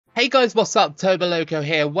Hey guys, what's up? Toboloco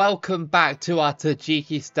here. Welcome back to our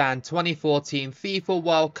Tajikistan 2014 FIFA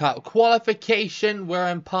World Cup qualification. We're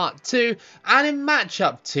in part 2, and in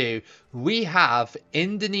matchup 2, we have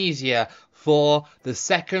Indonesia for the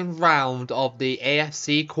second round of the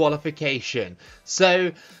AFC qualification.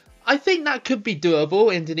 So, I think that could be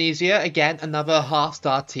doable. Indonesia, again, another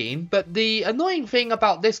half-star team. But the annoying thing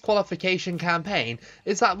about this qualification campaign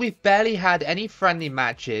is that we've barely had any friendly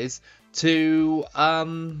matches to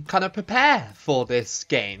kind of prepare for this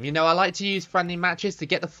game. You know, I like to use friendly matches to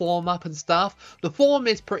get the form up and stuff. The form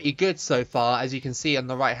is pretty good so far, as you can see on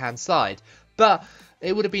the right hand side, but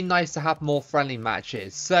it would have been nice to have more friendly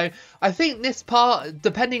matches. So I think this part,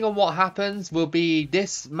 depending on what happens, will be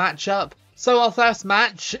this matchup. So our first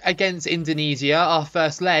match against Indonesia, our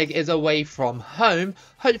first leg, is away from home.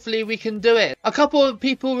 Hopefully we can do it. A couple of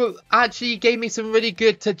people actually gave me some really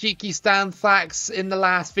good Tajikistan facts in the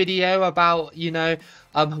last video about, you know,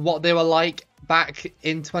 what they were like back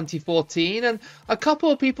in 2014, and a couple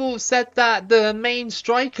of people said that the main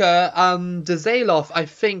striker, Dazalov, I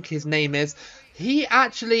think his name is, he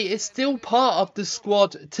actually is still part of the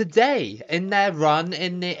squad today in their run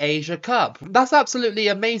in the Asia Cup. That's absolutely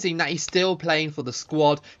amazing that he's still playing for the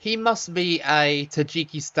squad. He must be a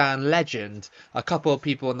Tajikistan legend. A couple of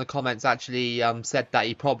people in the comments actually said that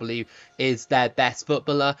he probably is their best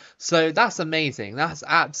footballer. So that's amazing. That's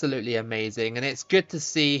absolutely amazing. And it's good to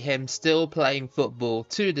see him still playing football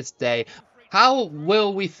to this day. How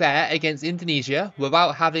will we fare against Indonesia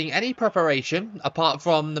without having any preparation apart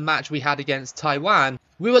from the match we had against Taiwan?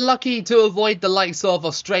 We were lucky to avoid the likes of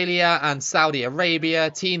Australia and Saudi Arabia,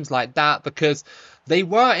 teams like that, because they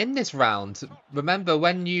were in this round. Remember,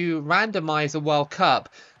 when you randomize a World Cup,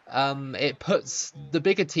 it puts the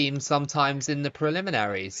bigger teams sometimes in the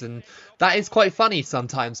preliminaries, and that is quite funny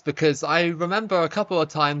sometimes, because I remember a couple of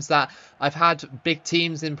times that I've had big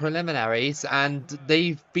teams in preliminaries and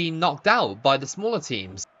they've been knocked out by the smaller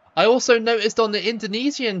teams. I also noticed on the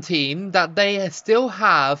Indonesian team that they still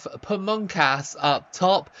have Pamungkas up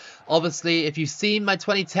top. Obviously, if you've seen my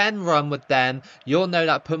 2010 run with them, you'll know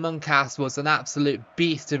that Pamungkas was an absolute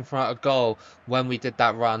beast in front of goal when we did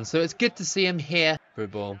that run. So it's good to see him here. Through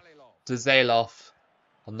ball. Dazalov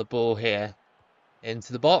on the ball here.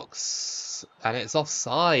 Into the box. And it's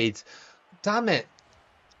offside. Damn it.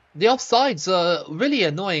 The offsides are really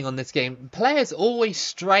annoying on this game. Players always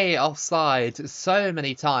stray offside so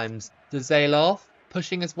many times. Dazalov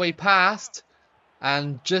pushing his way past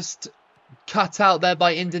and just cut out there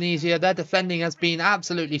by Indonesia. Their defending has been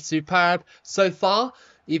absolutely superb so far,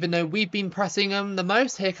 even though we've been pressing them the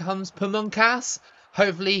most. Here comes Pamungkas.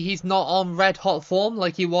 Hopefully he's not on red hot form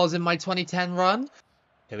like he was in my 2010 run.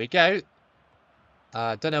 Here we go.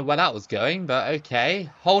 Don't know where that was going, but okay.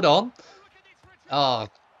 Hold on. Oh,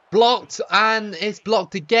 blocked, and it's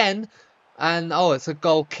blocked again. And oh, it's a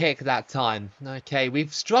goal kick that time. Okay,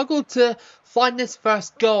 we've struggled to find this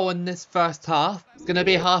first goal in this first half. It's going to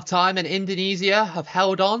be half time, and Indonesia have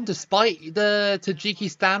held on despite the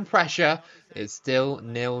Tajikistan pressure. It's still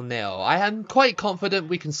 0-0. I am quite confident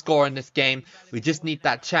we can score in this game. We just need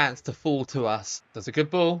that chance to fall to us. That's a good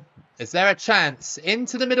ball. Is there a chance?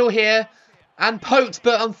 Into the middle here. And poked,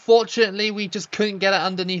 but unfortunately we just couldn't get it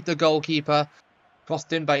underneath the goalkeeper.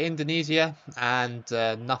 Crossed in by Indonesia, and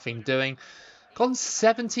nothing doing. Gone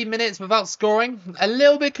 70 minutes without scoring. A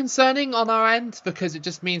little bit concerning on our end, because it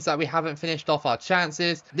just means that we haven't finished off our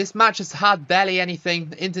chances. This match has had barely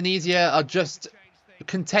anything. Indonesia are just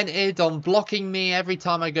contented on blocking me every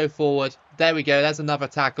time I go forward. There we go. There's another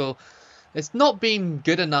tackle. It's not been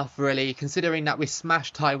good enough, really, considering that we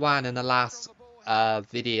smashed Taiwan in the last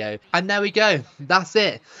video. And there we go. That's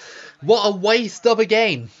it. What a waste of a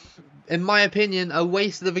game. In my opinion, a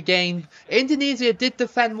waste of a game. Indonesia did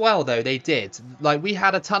defend well, though. They did. Like, we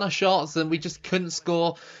had a ton of shots and we just couldn't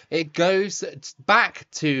score. It goes back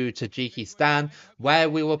to Tajikistan, where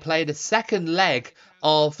we will play the second leg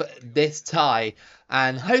of this tie.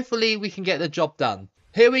 And hopefully we can get the job done.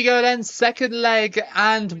 Here we go then, second leg,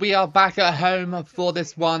 and we are back at home for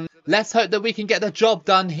this one. Let's hope that we can get the job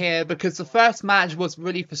done here, because the first match was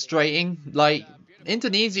really frustrating. Like,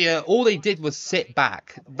 Indonesia, all they did was sit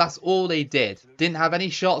back. That's all they did. Didn't have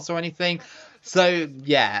any shots or anything. So,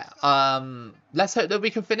 yeah, let's hope that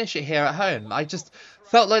we can finish it here at home. I just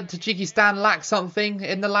felt like Tajikistan lacked something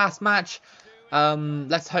in the last match.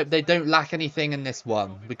 Let's hope they don't lack anything in this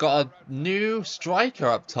one. We got a new striker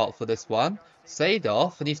up top for this one.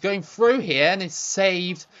 Sadov, and he's going through here, and it's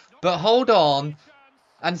saved. But hold on.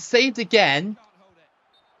 And saved again.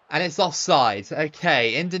 And it's offside.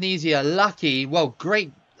 Okay, Indonesia lucky. Well,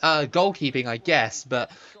 great goalkeeping, I guess.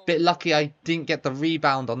 But a bit lucky I didn't get the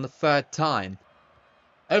rebound on the third time.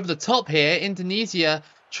 Over the top here, Indonesia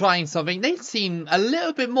trying something. They seem a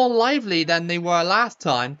little bit more lively than they were last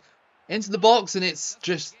time. Into the box, and it's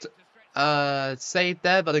just saved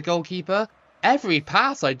there by the goalkeeper. Every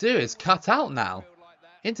pass I do is cut out now.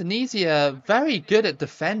 Indonesia very good at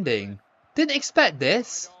defending. Didn't expect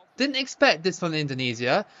this. Didn't expect this from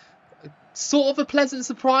Indonesia. Sort of a pleasant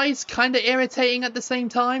surprise, kind of irritating at the same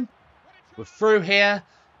time. We're through here.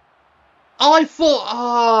 I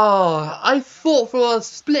thought for a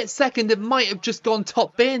split second it might have just gone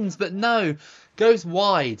top bins, but no, goes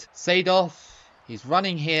wide. Sadov, he's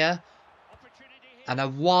running here, and a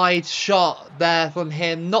wide shot there from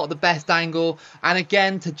him, not the best angle. And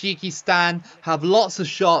again, Tajikistan have lots of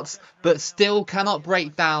shots, but still cannot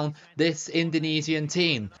break down this Indonesian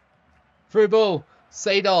team. Through ball,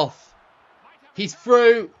 Sadov, he's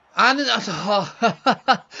through. And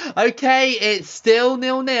okay, it's still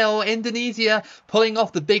 0-0. Indonesia pulling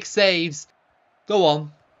off the big saves. Go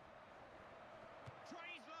on.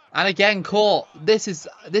 And again, caught. This is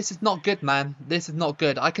not good, man. This is not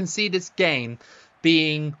good. I can see this game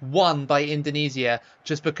being won by Indonesia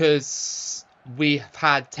just because we've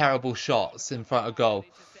had terrible shots in front of goal.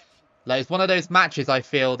 Like, it's one of those matches I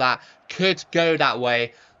feel that could go that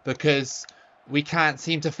way because we can't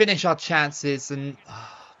seem to finish our chances, and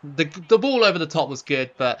the ball over the top was good,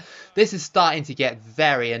 but this is starting to get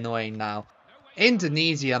very annoying now.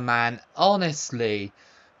 Indonesia, man, honestly,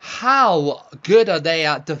 how good are they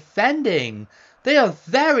at defending? They are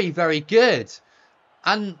very, very good.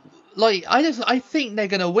 And like, I think they're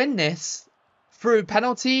going to win this through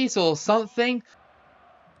penalties or something.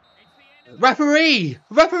 Referee!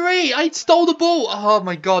 Referee! I stole the ball! Oh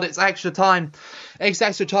my god, it's extra time. It's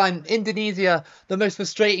extra time. Indonesia, the most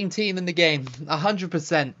frustrating team in the game.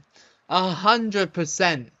 100%.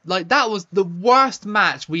 100%. Like, that was the worst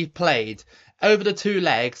match we've played. Over the 2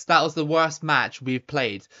 legs, that was the worst match we've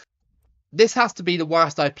played. This has to be the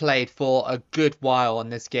worst I played for a good while on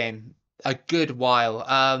this game. A good while.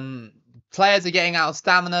 Players are getting out of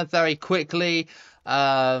stamina very quickly.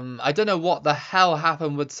 I don't know what the hell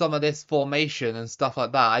happened with some of this formation and stuff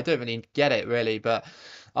like that. I don't really get it, really. But,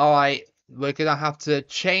 alright, we're going to have to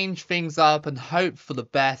change things up and hope for the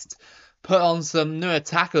best. Put on some new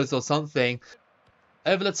attackers or something.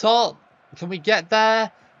 Over the top. Can we get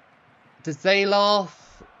there? Dzalov.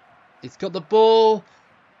 He's got the ball.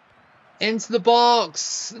 Into the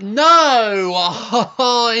box. No!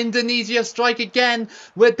 Oh, Indonesia strike again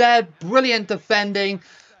with their brilliant defending.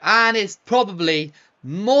 And it's probably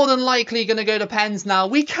more than likely going to go to pens now.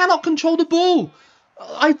 We cannot control the ball.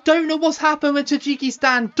 I don't know what's happened with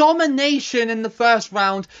Tajikistan. Domination in the first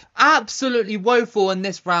round. Absolutely woeful in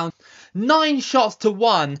this round. 9 shots to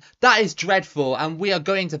 1. That is dreadful. And we are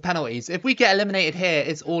going to penalties. If we get eliminated here,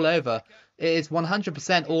 it's all over. It is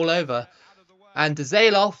 100% all over. And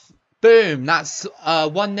Dzalov, boom. That's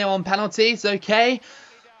 1-0 on penalties. Okay.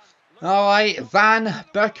 Alright. Van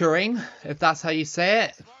Berkering, if that's how you say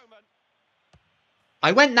it.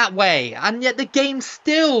 I went that way, and yet the game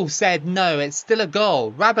still said no. It's still a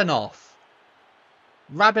goal. Rabinov.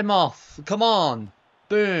 Rabimov. Come on.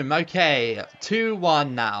 Boom. Okay.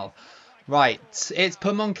 2-1 now. Right. It's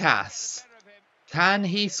Pamungkas. Can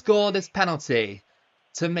he score this penalty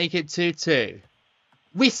to make it 2-2?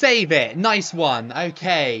 We save it. Nice one.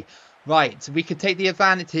 Okay. Right. We could take the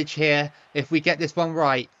advantage here if we get this one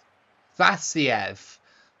right. Vasiev.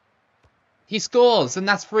 He scores, and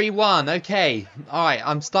that's 3-1. Okay. Alright,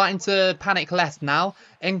 I'm starting to panic less now.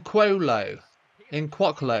 Nkwolo,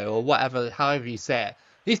 or whatever, however you say it.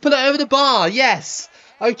 He's put it over the bar. Yes.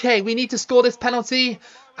 Okay, we need to score this penalty,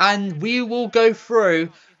 and we will go through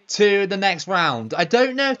to the next round. I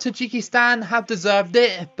don't know if Tajikistan have deserved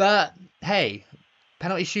it, but hey,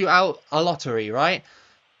 penalty shootout, a lottery, right?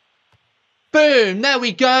 Boom, there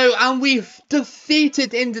we go, and we've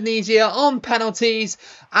defeated Indonesia on penalties,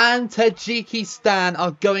 and Tajikistan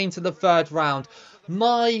are going to the 3rd round.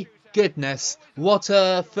 My goodness, what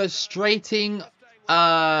a frustrating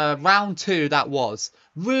round 2 that was.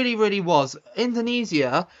 Really, really was.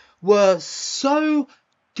 Indonesia were so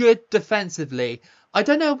good defensively. I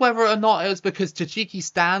don't know whether or not it was because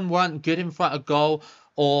Tajikistan weren't good in front of goal,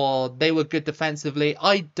 or they were good defensively.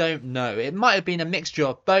 I don't know. It might have been a mixture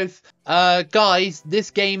of both. Guys,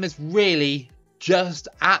 this game has really just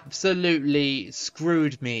absolutely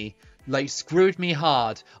screwed me. Like, screwed me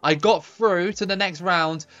hard. I got through to the next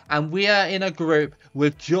round, and we are in a group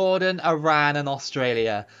with Jordan, Iran, and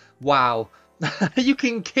Australia. Wow. You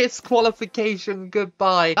can kiss qualification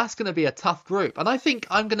goodbye. That's going to be a tough group. And I think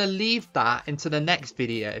I'm going to leave that into the next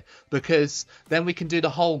video, because then we can do the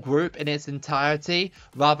whole group in its entirety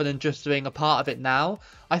rather than just doing a part of it now.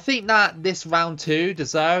 I think that this round 2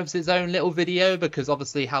 deserves its own little video because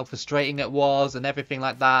obviously how frustrating it was and everything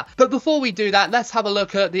like that. But before we do that, let's have a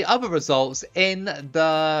look at the other results in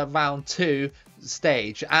the round 2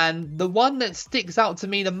 stage, and the one that sticks out to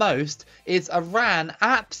me the most is Iran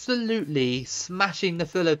absolutely smashing the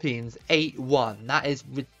Philippines 8-1. That is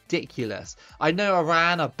ridiculous. I know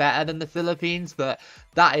Iran are better than the Philippines, but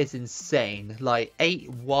that is insane. Like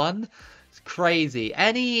 8-1, it's crazy.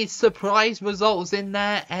 Any surprise results in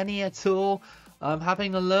there? Any at all? I'm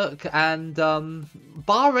having a look, and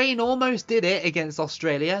Bahrain almost did it against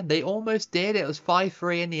Australia. They almost did. It was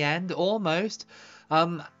 5-3 in the end, almost.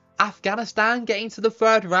 Afghanistan getting to the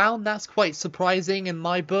 3rd round, that's quite surprising in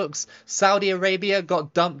my books. Saudi Arabia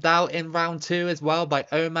got dumped out in round 2 as well by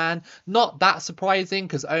Oman. Not that surprising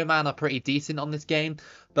because Oman are pretty decent on this game.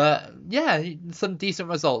 But yeah, some decent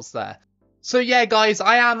results there. So yeah guys,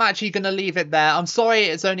 I am actually going to leave it there. I'm sorry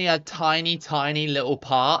it's only a tiny little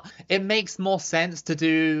part. It makes more sense to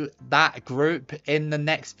do that group in the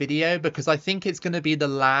next video because I think it's going to be the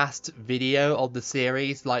last video of the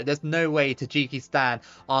series. Like there's no way Tajikistan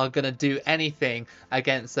are going to do anything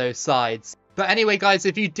against those sides. But anyway guys,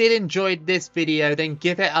 if you did enjoy this video, then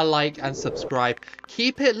give it a like and subscribe.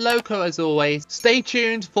 Keep it loco as always. Stay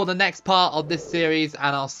tuned for the next part of this series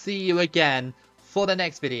and I'll see you again for the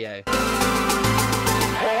next video.